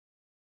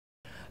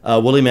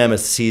Woolly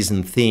Mammoth's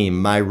season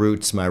theme, My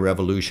Roots, My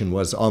Revolution,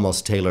 was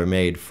almost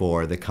tailor-made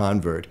for the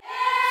convert.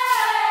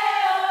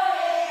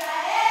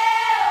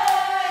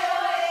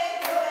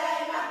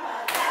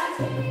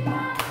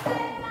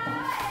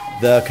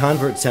 The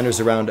convert centers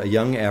around a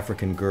young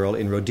African girl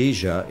in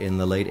Rhodesia in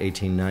the late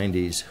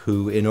 1890s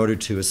who, in order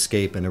to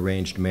escape an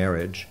arranged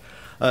marriage,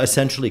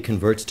 essentially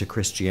converts to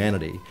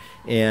Christianity,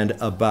 and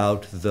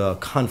about the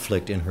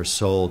conflict in her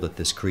soul that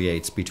this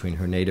creates between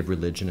her native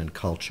religion and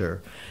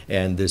culture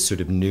and this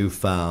sort of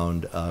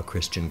newfound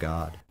Christian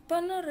God.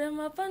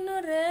 Panorama,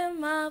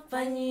 panorama,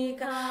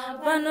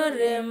 panika,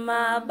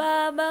 panorama,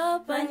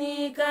 baba,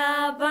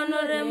 panika,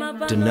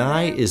 panorama.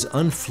 Danai is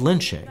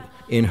unflinching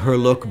in her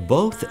look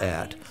both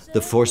at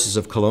the forces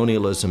of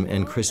colonialism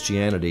and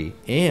Christianity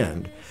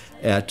and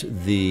at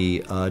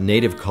the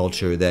native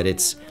culture that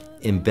it's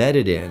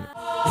embedded in.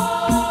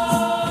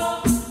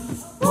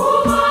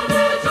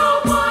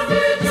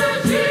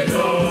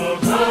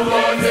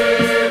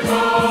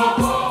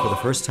 For the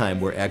first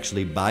time, we're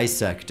actually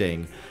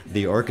bisecting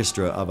the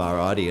orchestra of our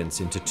audience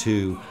into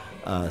two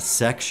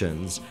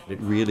sections. It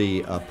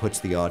really puts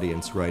the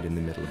audience right in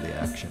the middle of the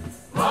action.